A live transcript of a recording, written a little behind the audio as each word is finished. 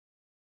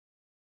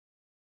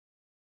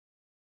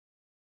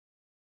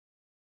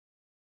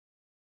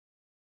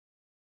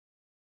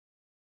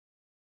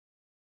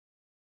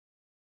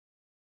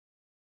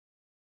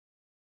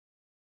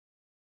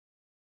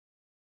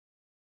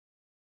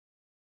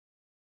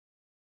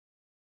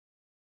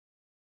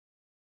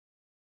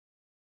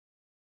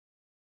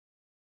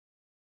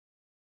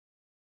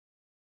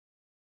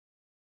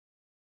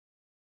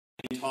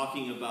in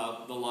talking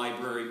about the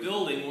library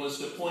building was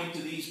to point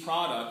to these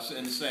products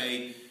and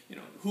say, you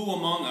know, who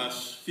among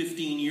us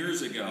 15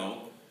 years ago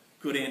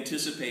could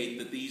anticipate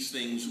that these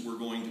things were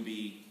going to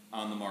be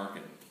on the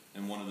market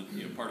and one of the,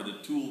 you know, part of the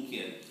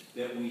toolkit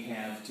that we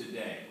have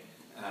today.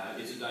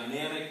 It's a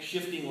dynamic,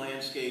 shifting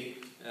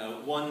landscape,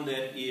 one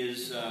that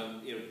is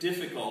you know,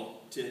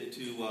 difficult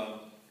to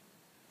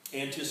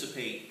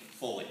anticipate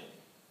fully.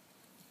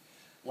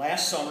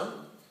 Last summer,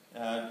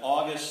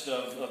 August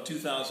of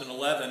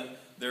 2011,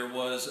 there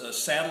was a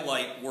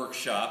satellite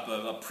workshop,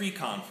 a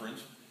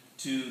pre-conference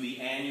to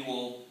the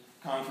annual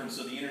conference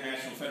of the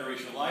International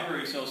Federation of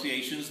Library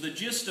Associations, the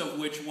gist of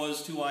which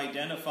was to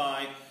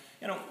identify,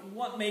 you know,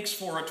 what makes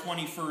for a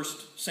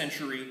 21st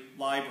century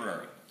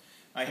library.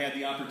 I had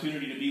the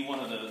opportunity to be one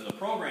of the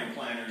program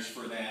planners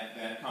for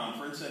that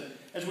conference, and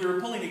as we were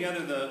pulling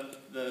together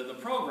the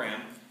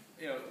program,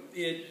 you know,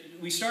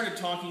 we started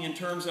talking in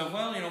terms of,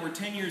 well, you know, we're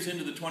 10 years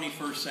into the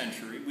 21st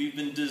century. We've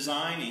been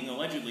designing,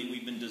 allegedly,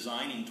 we've been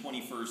designing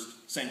 21st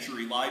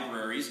century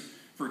libraries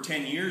for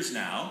 10 years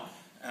now.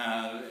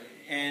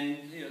 And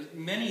you know,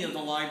 many of the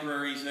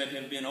libraries that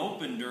have been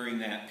open during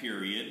that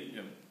period, you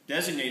know,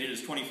 designated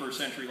as 21st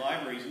century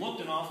libraries,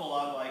 looked an awful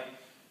lot like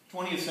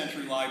 20th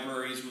century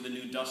libraries with a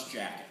new dust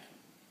jacket.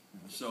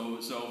 So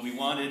we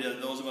wanted,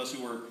 those of us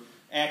who were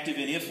active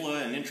in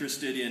IFLA and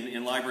interested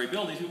in library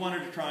buildings, we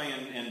wanted to try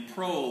and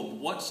probe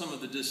what some of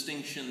the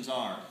distinctions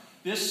are.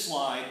 This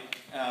slide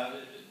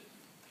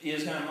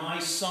is kind of my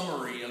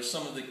summary of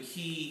some of the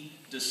key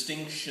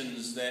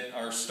distinctions that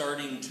are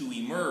starting to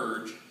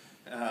emerge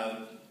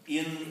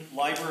in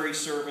library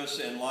service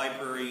and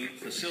library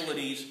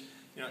facilities,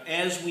 you know,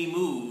 as we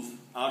move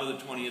out of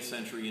the 20th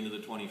century into the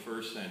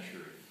 21st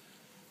century.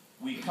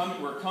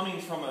 We're coming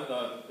from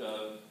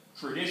a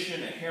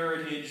tradition, a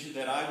heritage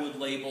that I would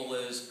label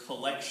as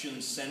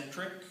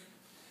collection-centric,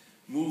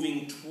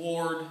 moving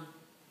toward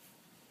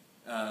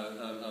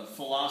a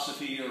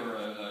philosophy or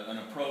an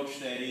approach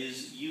that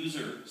is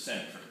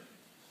user-centric.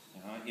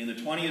 In the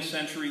 20th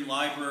century,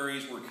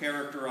 libraries were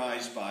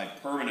characterized by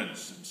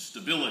permanence and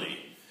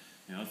stability.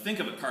 You know, think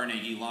of a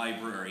Carnegie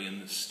Library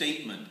and the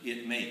statement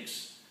it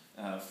makes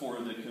for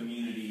the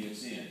community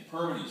it's in.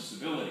 Permanence,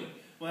 stability.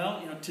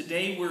 Well, you know,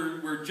 today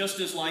we're just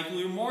as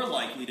likely or more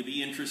likely to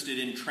be interested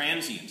in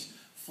transience,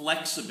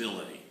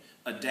 flexibility,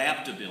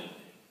 adaptability.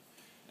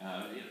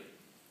 A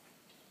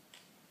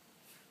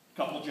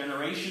couple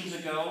generations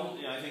ago,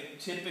 I think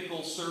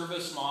typical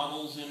service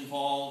models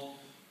involved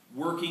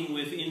working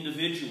with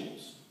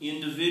individuals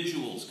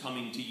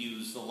coming to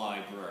use the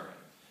library.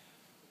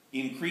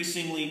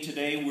 Increasingly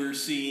today we're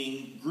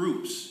seeing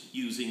groups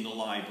using the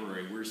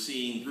library. We're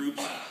seeing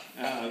groups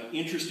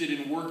interested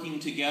in working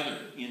together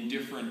in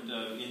different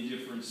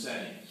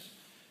settings.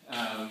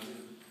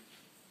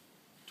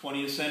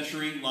 20th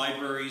century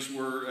libraries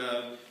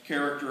were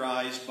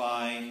characterized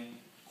by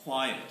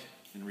quiet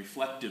and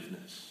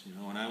reflectiveness. You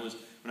know, when I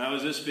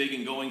was this big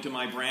and going to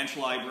my branch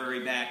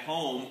library back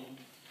home,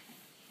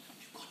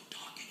 you couldn't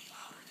talk any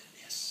louder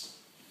than this.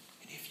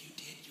 And if you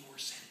did, you were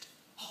sent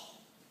home.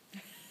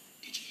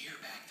 Did you hear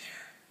back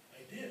there?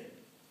 I did.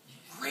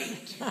 Great.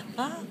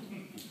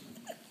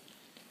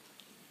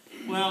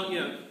 Well, you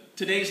know,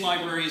 today's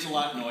library is a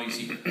lot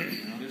noisier.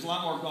 You know, there's a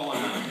lot more going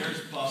on. There's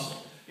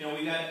bustle. You know,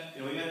 we got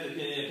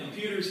the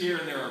computers here,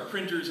 and there are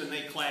printers, and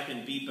they clack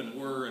and beep and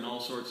whir and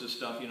all sorts of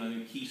stuff. You know,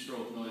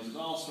 keystroke noises,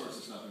 all sorts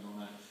of stuff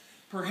going on.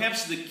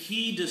 Perhaps the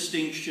key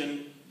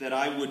distinction that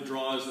I would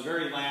draw is the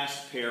very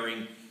last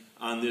pairing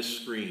on this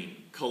screen: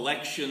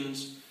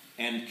 collections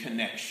and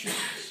connections.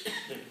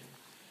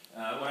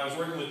 When I was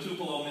working with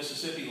Tupelo,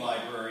 Mississippi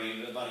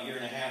Library about a year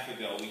and a half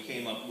ago, we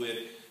came up with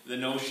the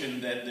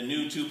notion that the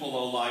new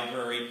Tupelo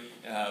Library,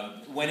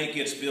 when it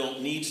gets built,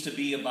 needs to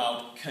be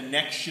about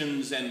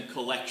connections and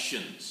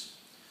collections.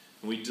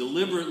 And we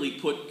deliberately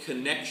put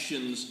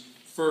connections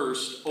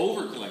first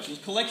over collections.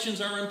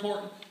 Collections are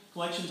important.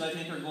 Collections, I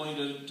think, are going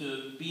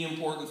to be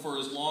important for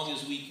as long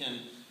as we can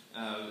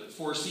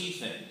foresee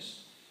things.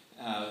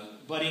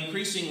 But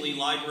increasingly,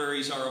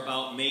 libraries are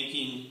about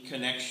making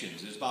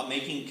connections. It's about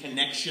making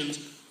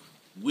connections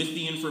with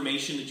the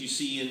information that you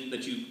see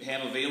that you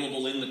have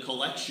available in the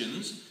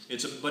collections.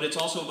 But it's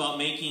also about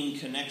making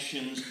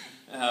connections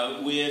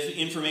with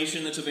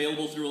information that's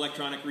available through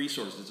electronic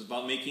resources. It's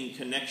about making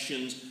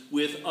connections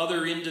with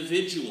other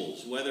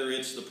individuals, whether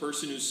it's the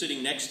person who's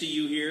sitting next to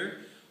you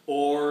here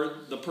or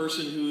the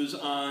person who's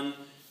on,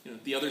 you know,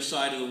 the other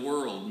side of the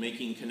world,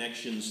 making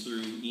connections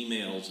through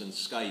emails and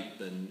Skype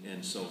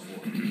and so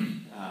forth.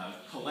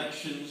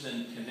 Collections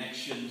and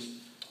connections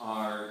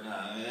are,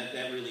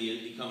 that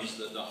really becomes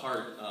the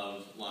heart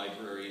of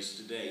libraries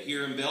today.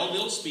 Here in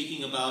Belleville,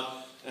 speaking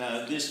about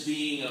this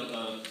being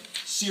a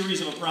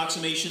series of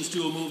approximations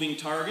to a moving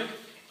target.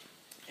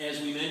 As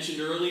we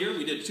mentioned earlier,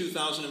 we did a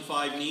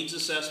 2005 needs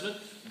assessment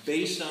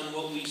based on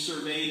what we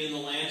surveyed in the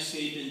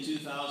landscape in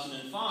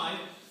 2005.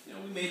 You know,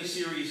 we made a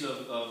series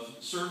of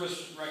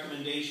service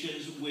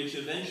recommendations which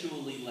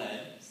eventually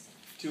led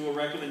to a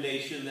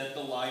recommendation that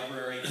the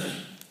library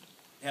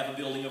have a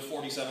building of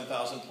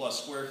 47,000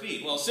 plus square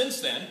feet. Well,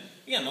 since then,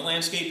 again, the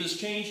landscape has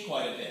changed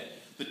quite a bit.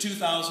 The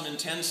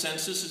 2010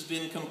 census has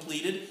been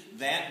completed.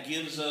 That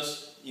gives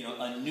us,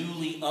 a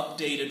newly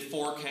updated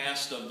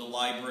forecast of the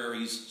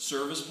library's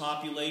service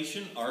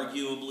population,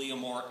 arguably a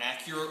more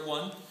accurate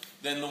one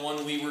than the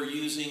one we were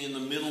using in the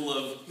middle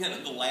of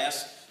the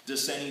last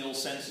decennial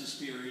census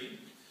period.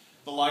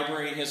 The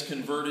library has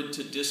converted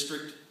to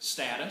district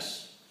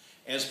status.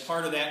 As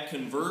part of that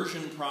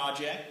conversion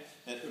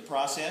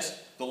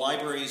process, the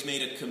library has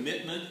made a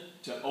commitment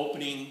to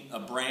opening a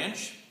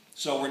branch.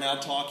 So we're now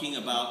talking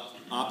about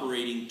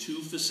operating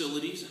 2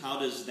 facilities. How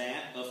does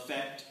that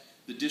affect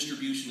the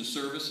distribution of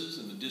services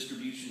and the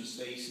distribution of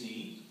space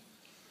needs?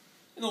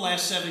 In the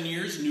last 7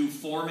 years, new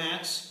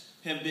formats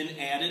have been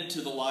added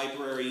to the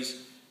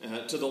library's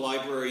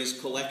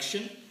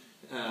collection.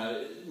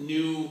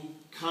 New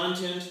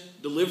content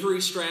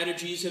delivery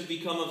strategies have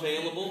become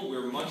available.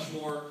 We're much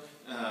more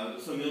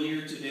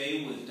familiar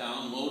today with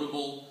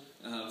downloadable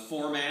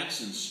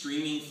formats and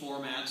streaming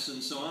formats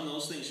and so on.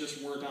 Those things just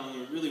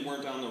really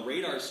weren't on the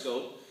radar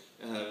scope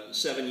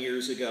 7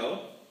 years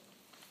ago.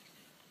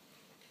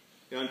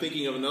 I'm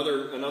thinking of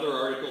another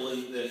article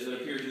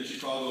that appeared in the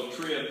Chicago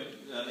Trib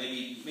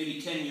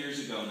maybe 10 years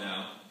ago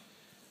now.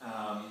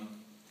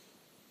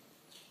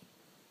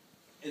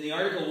 And the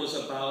article was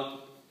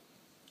about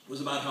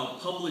how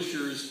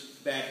publishers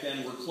back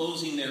then were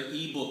closing their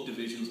e-book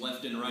divisions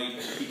left and right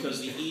because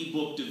the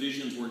e-book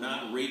divisions were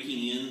not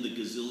raking in the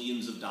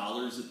gazillions of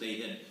dollars that they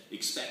had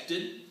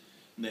expected.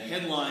 And the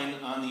headline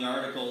on the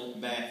article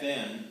back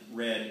then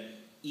read,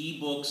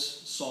 "E-books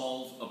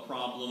solve a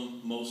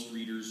problem most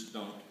readers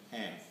don't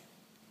have."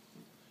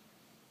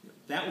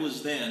 That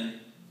was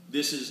then,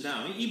 this is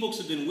now. E-books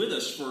have been with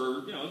us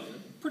for a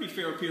pretty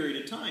fair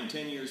period of time,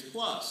 10 years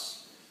plus.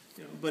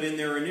 But in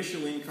their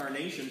initial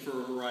incarnation,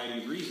 for a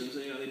variety of reasons,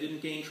 they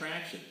didn't gain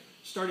traction.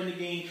 Starting to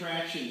gain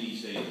traction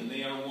these days, and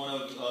they are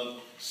one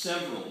of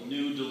several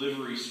new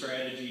delivery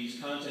strategies,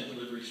 content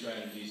delivery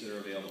strategies that are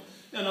available.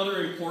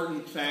 Another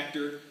important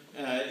factor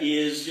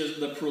is just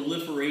the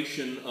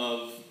proliferation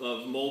of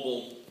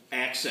mobile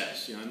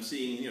access. I'm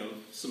seeing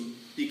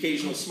the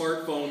occasional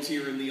smartphones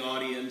here in the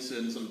audience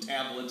and some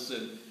tablets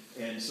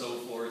and so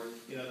forth.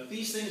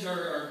 These things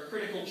are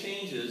critical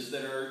changes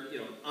that are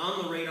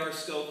on the radar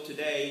scope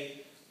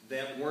today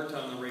that weren't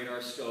on the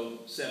radar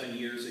scope 7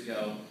 years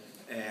ago.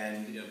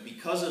 And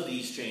because of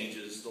these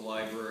changes, the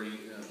library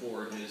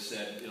board has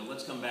said,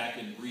 let's come back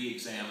and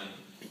re-examine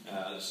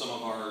some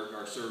of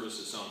our service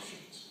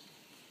assumptions.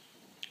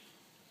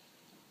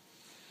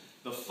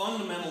 The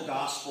fundamental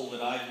gospel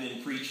that I've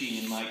been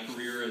preaching in my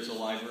career as a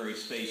library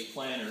space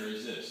planner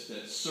is this,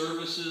 that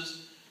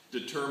services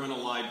determine a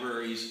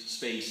library's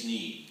space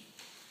need.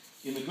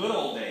 In the good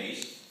old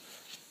days,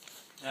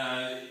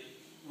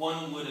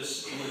 one would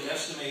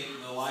estimate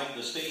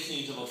the space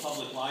needs of a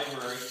public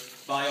library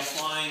by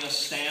applying a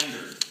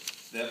standard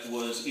that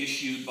was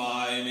issued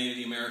by maybe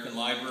the American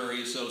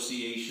Library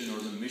Association or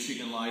the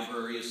Michigan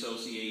Library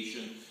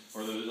Association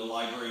or the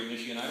Library of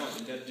Michigan. I don't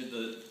think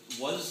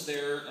was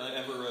there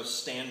ever a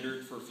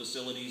standard for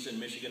facilities in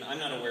Michigan? I'm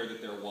not aware that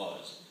there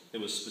was.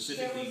 It was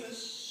specifically. There was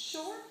a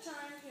short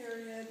time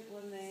period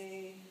when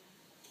they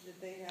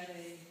had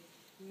a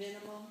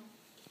minimum.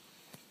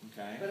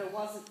 Okay. But it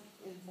wasn't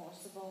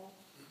enforceable.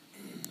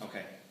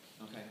 Okay.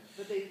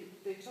 But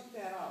they took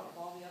that out of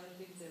all the other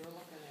things they were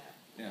looking at.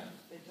 Yeah.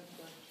 They took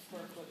the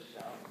square footage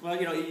out. Well,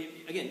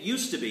 again, it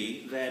used to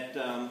be that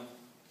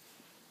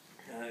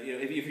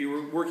if you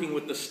were working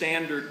with the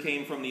standard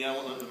came from the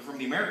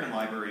American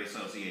Library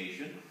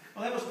Association,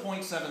 well, that was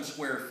 0.7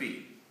 square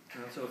feet.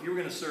 So if you were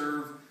going to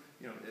serve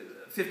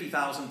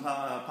 50,000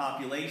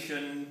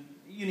 population,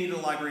 you needed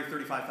a library of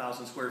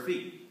 35,000 square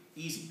feet.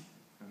 Easy.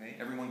 Okay,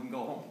 everyone can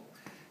go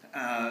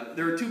home.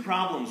 There are 2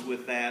 problems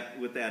with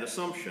that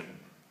assumption.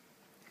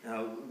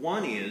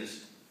 One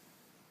is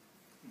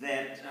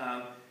that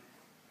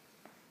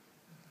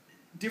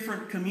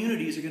different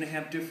communities are going to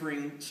have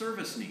differing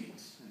service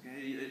needs.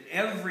 Okay?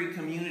 Every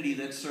community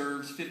that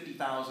serves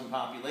 50,000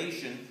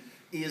 population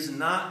is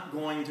not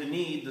going to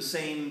need the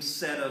same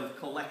set of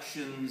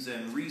collections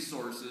and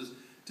resources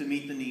to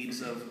meet the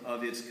needs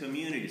of its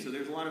community. So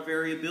there's a lot of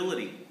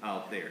variability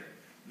out there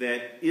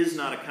that is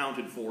not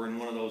accounted for in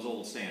one of those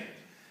old standards.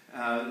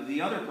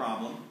 The other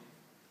problem,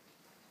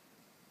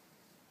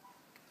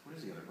 what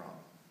is the other problem?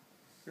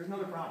 There's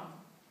another problem.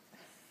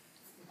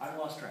 I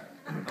lost track.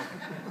 Okay.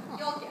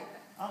 You'll get it.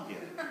 I'll get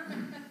it.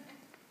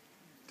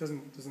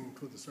 Doesn't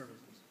include the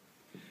services.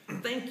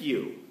 Thank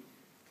you.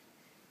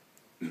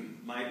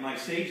 My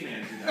stage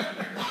manager down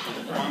there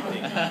is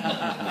prompting.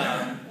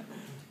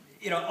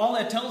 All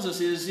that tells us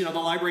is, the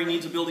library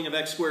needs a building of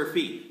X square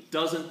feet.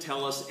 Doesn't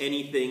tell us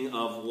anything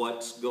of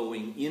what's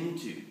going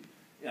into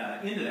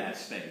that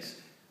space.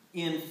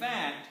 In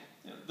fact,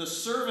 the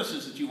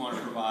services that you want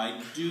to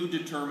provide do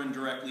determine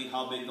directly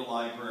how big the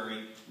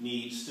library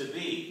needs to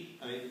be.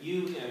 I mean,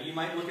 you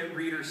might look at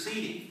reader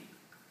seating.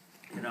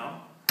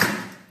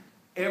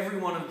 Every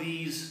one of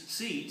these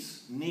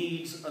seats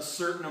needs a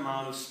certain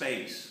amount of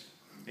space,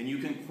 and you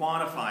can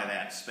quantify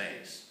that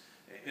space.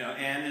 You know,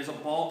 and as a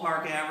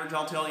ballpark average,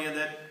 I'll tell you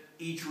that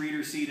each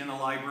reader seat in a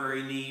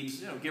library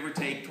needs, give or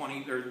take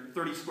 20 or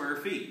 30 square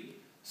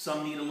feet.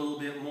 Some need a little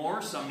bit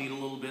more, some need a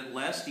little bit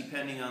less,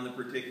 depending on the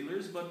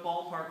particulars, but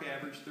ballpark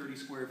average 30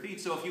 square feet.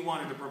 So if you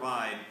wanted to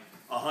provide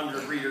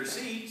 100 reader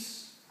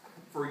seats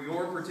for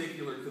your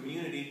particular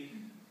community,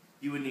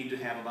 you would need to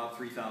have about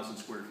 3,000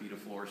 square feet of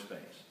floor space.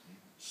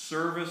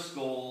 Service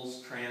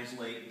goals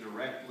translate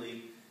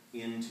directly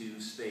into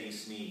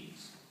space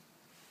needs.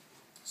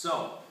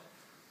 So,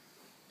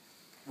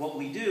 what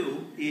we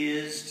do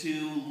is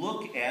to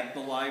look at the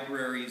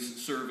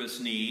library's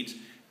service needs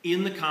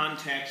in the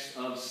context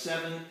of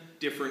 7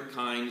 different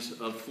kinds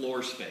of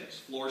floor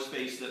space. Floor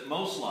space that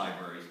most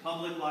libraries,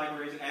 public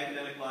libraries,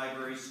 academic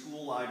libraries,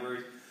 school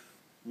libraries,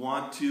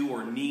 want to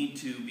or need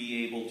to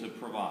be able to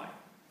provide.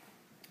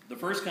 The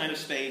first kind of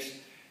space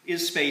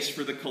is space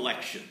for the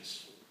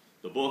collections.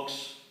 The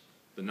books,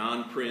 the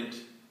non-print,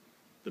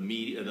 the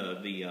media,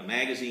 the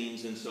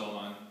magazines, and so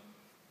on.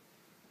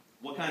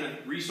 What kind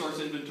of resource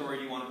inventory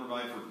do you want to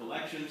provide for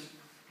collections,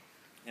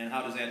 and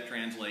how does that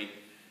translate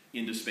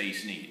into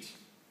space needs?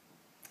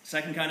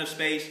 Second kind of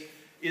space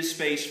is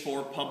space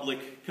for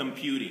public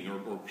computing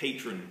or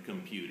patron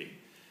computing.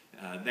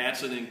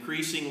 That's an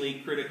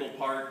increasingly critical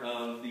part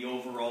of the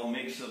overall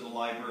mix of the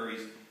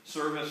library's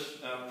service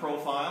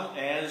profile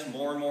as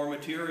more and more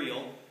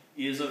material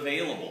is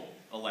available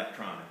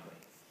electronically.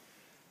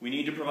 We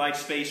need to provide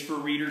space for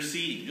reader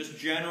seating, just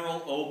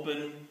general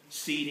open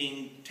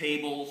seating,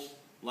 tables,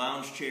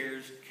 lounge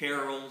chairs,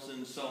 carrels,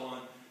 and so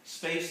on.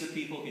 Space that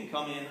people can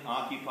come in,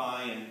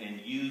 occupy,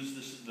 and use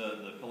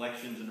the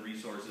collections and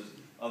resources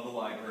of the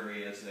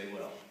library as they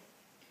will.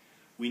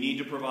 We need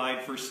to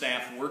provide for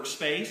staff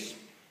workspace.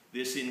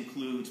 This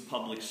includes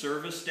public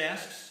service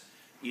desks.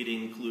 It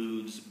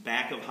includes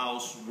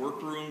back-of-house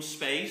workroom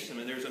space. I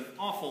mean, there's an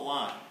awful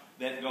lot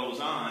that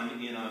goes on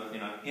in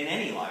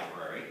any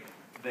library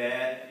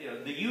that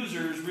the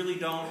users really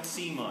don't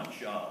see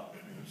much of.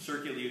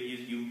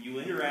 You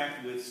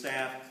interact with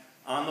staff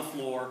on the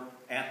floor,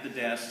 at the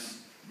desks,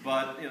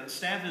 but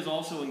staff is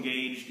also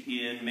engaged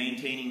in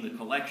maintaining the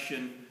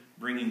collection,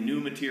 bringing new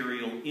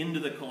material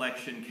into the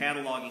collection,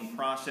 cataloging,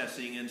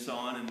 processing, and so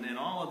on, and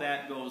all of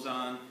that goes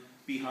on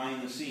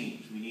behind the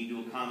scenes. We need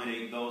to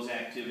accommodate those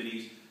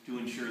activities to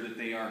ensure that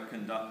they are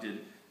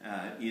conducted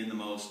in the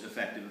most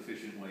effective,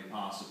 efficient way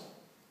possible.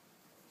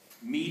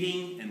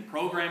 Meeting and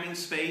programming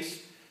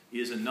space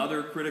is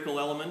another critical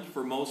element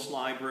for most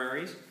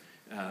libraries.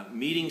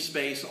 Meeting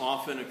space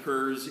often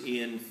occurs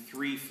in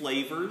 3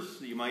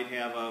 flavors. You might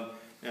have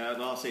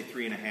I'll say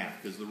 3.5,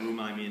 because the room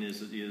I'm in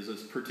is a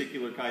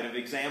particular kind of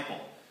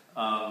example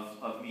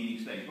of meeting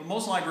space. But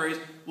most libraries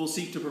will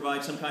seek to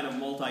provide some kind of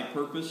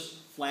multi-purpose,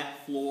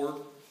 flat floor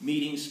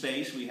meeting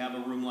space. We have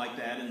a room like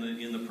that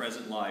in the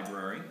present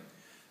library.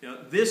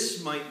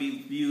 This might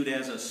be viewed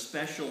as a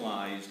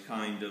specialized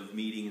kind of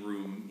meeting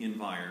room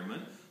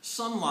environment.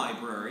 Some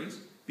libraries,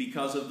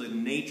 because of the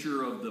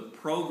nature of the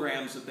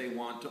programs that they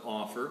want to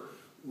offer,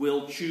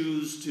 will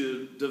choose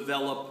to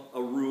develop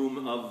a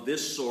room of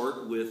this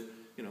sort with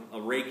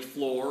a raked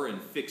floor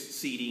and fixed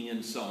seating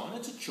and so on.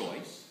 It's a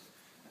choice.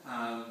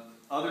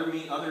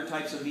 Other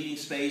types of meeting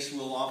space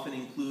will often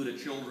include a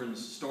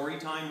children's story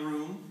time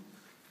room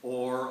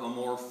or a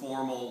more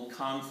formal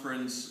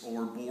conference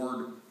or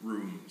board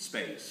room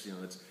space.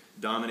 It's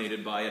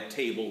dominated by a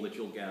table that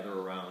you'll gather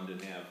around and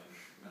have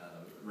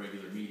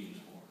regular meetings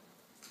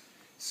for.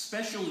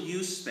 Special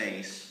use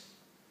space,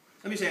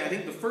 let me say, I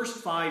think the first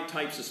 5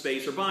 types of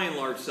space are by and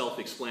large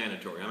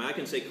self-explanatory. I mean, I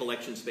can say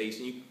collection space,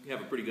 and you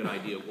have a pretty good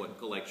idea of what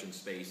collection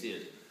space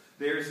is.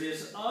 There's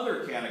this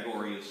other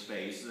category of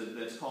space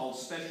that's called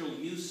special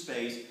use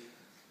space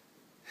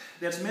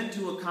that's meant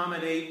to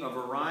accommodate a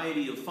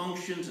variety of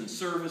functions and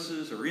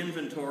services or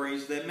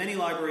inventories that many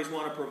libraries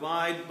want to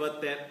provide,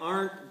 but that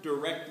aren't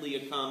directly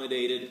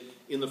accommodated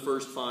in the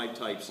first 5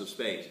 types of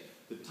space.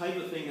 The type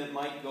of thing that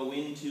might go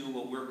into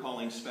what we're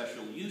calling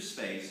special use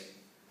space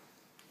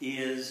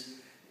is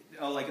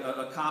like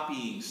a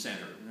copying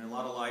center. And a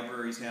lot of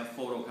libraries have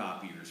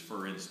photocopiers,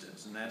 for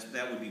instance, and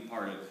that would be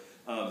part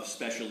of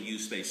special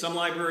use space. Some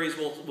libraries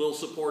will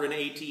support an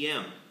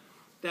ATM.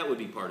 That would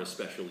be part of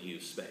special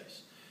use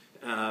space.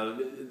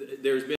 There's been